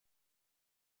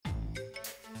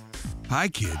Hi,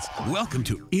 kids. Welcome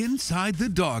to Inside the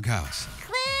Doghouse.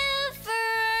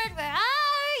 Clifford, where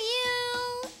are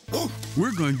you?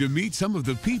 We're going to meet some of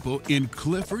the people in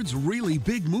Clifford's really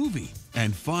big movie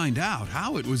and find out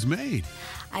how it was made.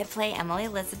 I play Emily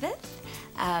Elizabeth.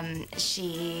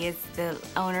 She is the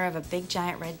owner of a big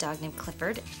giant red dog named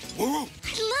Clifford. Whoa.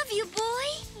 I love you,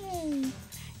 boy.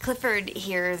 Clifford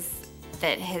hears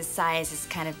that his size has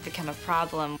kind of become a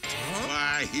problem.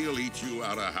 Why, he'll eat you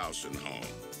out of house and home.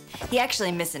 He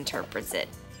actually misinterprets it.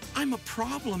 I'm a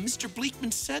problem. Mr.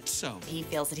 Bleakman said so. He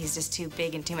feels that he's just too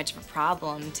big and too much of a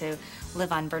problem to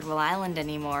live on Birdwell Island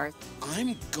anymore.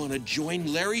 I'm gonna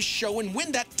join Larry's show and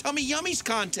win that Tummy Yummies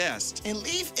contest. And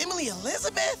leave Emily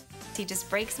Elizabeth? He just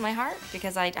breaks my heart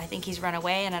because I think he's run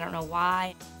away and I don't know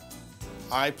why.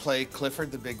 I play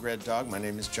Clifford, the big red dog. My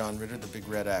name is John Ritter, the big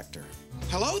red actor.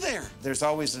 Hello there. There's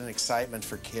always an excitement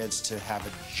for kids to have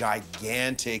a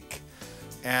gigantic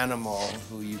animal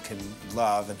who you can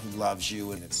love and who loves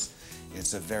you, and it's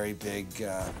a very big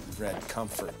red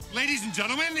comfort. Ladies and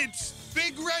gentlemen, it's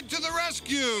Big Red to the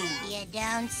rescue. You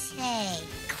don't say.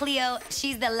 Cleo,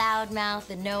 she's the loudmouth,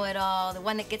 the know-it-all, the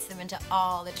one that gets them into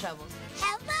all the trouble.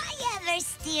 Have I ever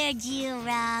steered you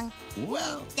wrong?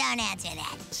 Well, Don't answer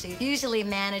that. She usually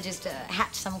manages to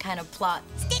hatch some kind of plot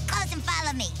Stick close and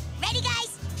follow me. Ready,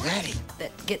 guys? Ready.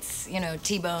 that gets,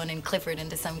 T-Bone and Clifford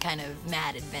into some kind of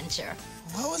mad adventure.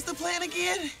 What was the plan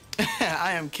again?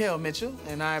 I am Kel Mitchell,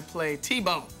 and I play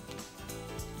T-Bone.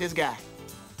 This guy.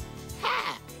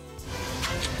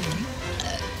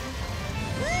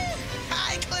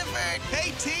 Hi, Clifford.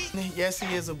 Hey, T. Yes,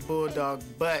 he is a bulldog,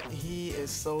 but he is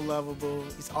so lovable.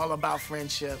 He's all about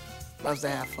friendship. Loves to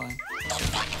have fun.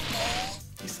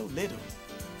 He's so little.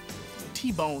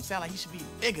 T-Bone sound like he should be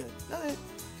bigger.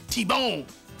 T-Bone.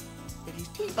 But he's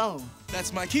T-Bone.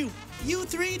 That's my cue. You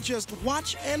three just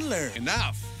watch and learn.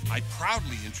 Enough. I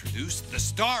proudly introduce the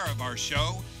star of our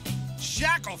show,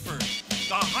 Shackleford,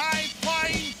 the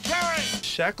high-flying parrot.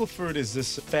 Shackleford is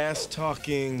this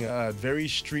fast-talking, very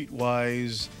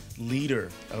streetwise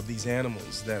leader of these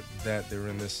animals that they're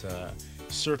in this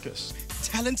circus.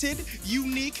 Talented,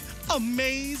 unique,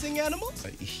 amazing animals.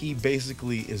 He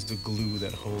basically is the glue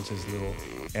that holds his little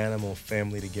animal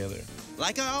family together.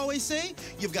 Like I always say,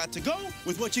 you've got to go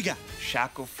with what you got.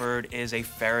 Shackleford is a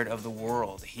ferret of the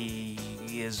world.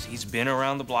 He's been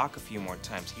around the block a few more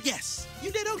times. Yes,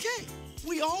 you did okay.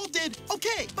 We all did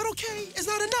okay, but okay is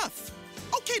not enough.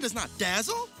 Okay does not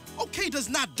dazzle. Okay does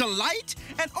not delight.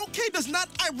 And okay does not,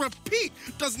 I repeat,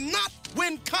 does not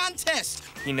win contest.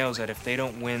 He knows that if they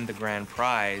don't win the grand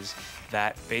prize,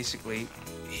 that basically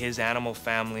his animal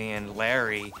family and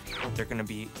Larry, they're gonna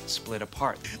be split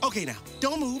apart. Okay, now,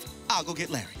 don't move. I'll go get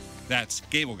Larry. That's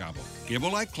Gable Gobble.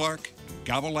 Gable like Clark,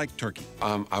 gobble like turkey.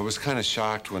 I was kind of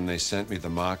shocked when they sent me the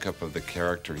mock-up of the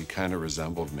character. He kind of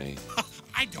resembled me.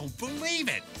 I don't believe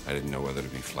it. I didn't know whether to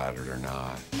be flattered or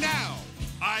not. Now,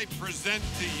 I present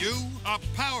to you a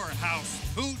powerhouse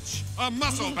pooch, a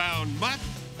muscle-bound mutt,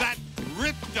 that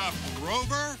ripped-up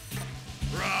rover,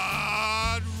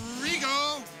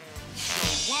 Rodrigo,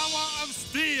 Chihuahua of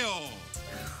Steel.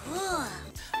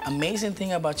 Amazing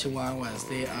thing about Chihuahuas,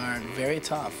 they are very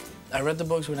tough. I read the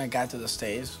books when I got to the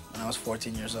States when I was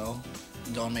 14 years old.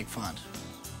 Don't make fun.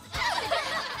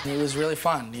 It was really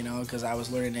fun, because I was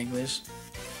learning English.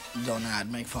 Do not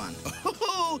make fun.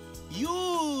 Oh,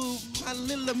 you, my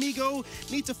little amigo,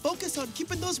 need to focus on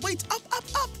keeping those weights up, up,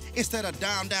 up, instead of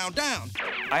down, down, down.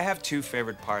 I have two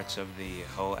favorite parts of the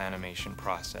whole animation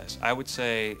process. I would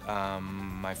say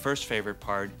my first favorite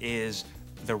part is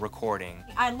the recording.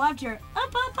 I loved your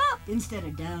up, up, up instead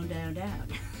of down, down, down.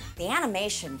 The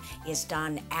animation is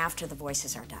done after the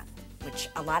voices are done, which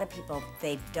a lot of people,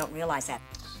 they don't realize that.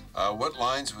 What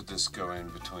lines would this go in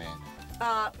between?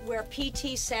 Where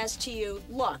PT says to you,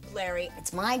 look, Larry.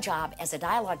 It's my job as a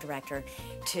dialogue director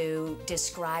to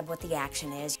describe what the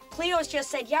action is. Cleo's just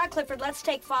said, yeah, Clifford, let's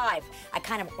take 5. I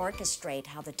kind of orchestrate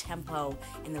how the tempo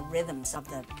and the rhythms of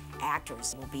the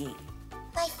actors will be.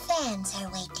 My fans are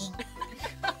waiting.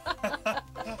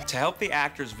 To help the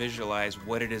actors visualize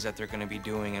what it is that they're going to be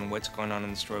doing and what's going on in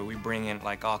the story, we bring in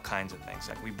all kinds of things.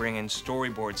 Like we bring in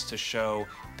storyboards to show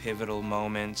pivotal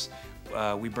moments.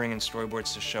 We bring in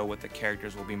storyboards to show what the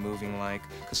characters will be moving like.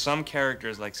 Because some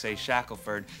characters, like say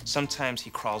Shackleford, sometimes he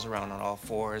crawls around on all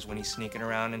fours when he's sneaking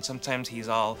around, and sometimes he's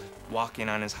all walking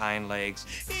on his hind legs.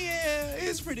 Yeah,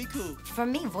 it's pretty cool. For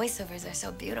me, voiceovers are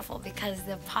so beautiful because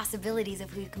the possibilities of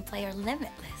who you can play are limitless.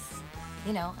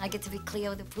 I get to be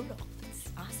Cleo the poodle. It's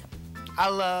awesome. I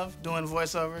love doing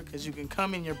voiceover because you can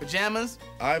come in your pajamas.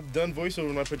 I've done voiceover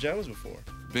in my pajamas before.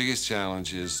 Biggest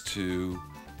challenge is to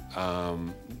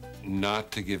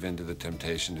not to give in to the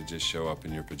temptation to just show up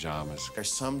in your pajamas.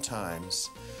 There's some times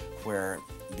where,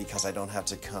 because I don't have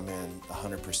to come in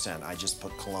 100%, I just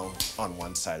put cologne on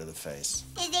one side of the face.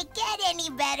 Does it get any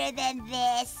better than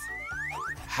this?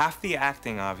 Half the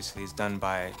acting, obviously, is done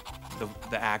by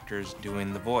the actors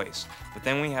doing the voice. But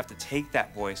then we have to take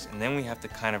that voice and then we have to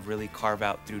kind of really carve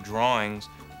out through drawings,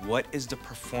 what is the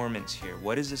performance here?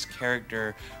 What is this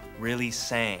character really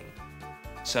saying?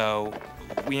 So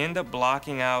we end up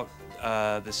blocking out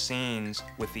the scenes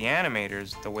with the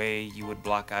animators the way you would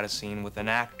block out a scene with an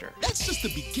actor. That's just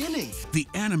the beginning. The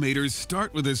animators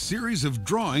start with a series of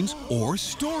drawings or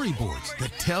storyboards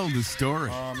that tell the story.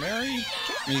 Mary,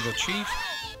 get me the chief.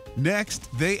 Next,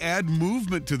 they add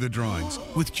movement to the drawings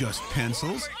with just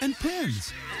pencils and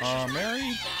pens.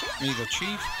 Mary, get me the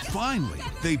chief. Finally,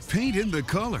 they paint in the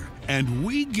color, and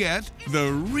we get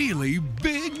the really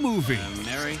big movie.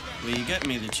 Mary, will you get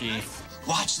me the chief?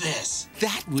 Watch this.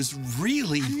 That was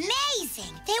really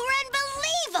Amazing. They were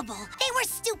unbelievable. They were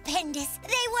stupendous.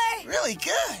 They were... Really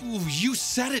good. Ooh, you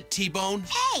said it, T-Bone.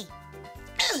 Hey,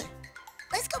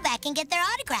 let's go back and get their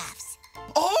autographs.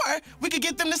 Or we could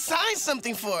get them to sign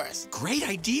something for us. Great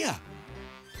idea.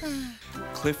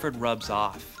 Clifford rubs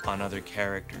off on other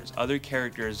characters. Other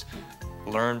characters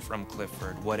learn from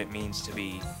Clifford what it means to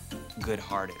be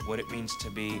good-hearted, what it means to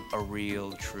be a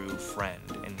real, true friend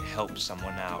and help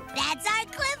someone out. That's our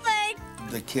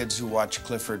Clifford. The kids who watch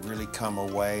Clifford really come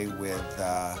away with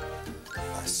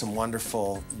some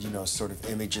wonderful, sort of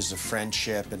images of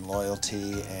friendship and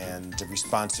loyalty and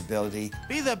responsibility.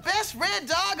 Be the best red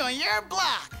dog on your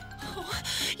block. Oh,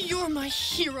 you're my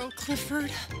hero,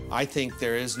 Clifford. I think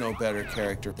there is no better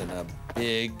character than a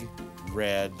big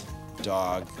red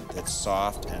dog that's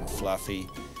soft and fluffy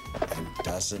and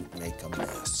doesn't make a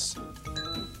mess.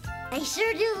 I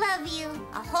sure do love you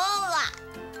a whole lot.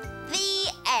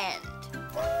 The end.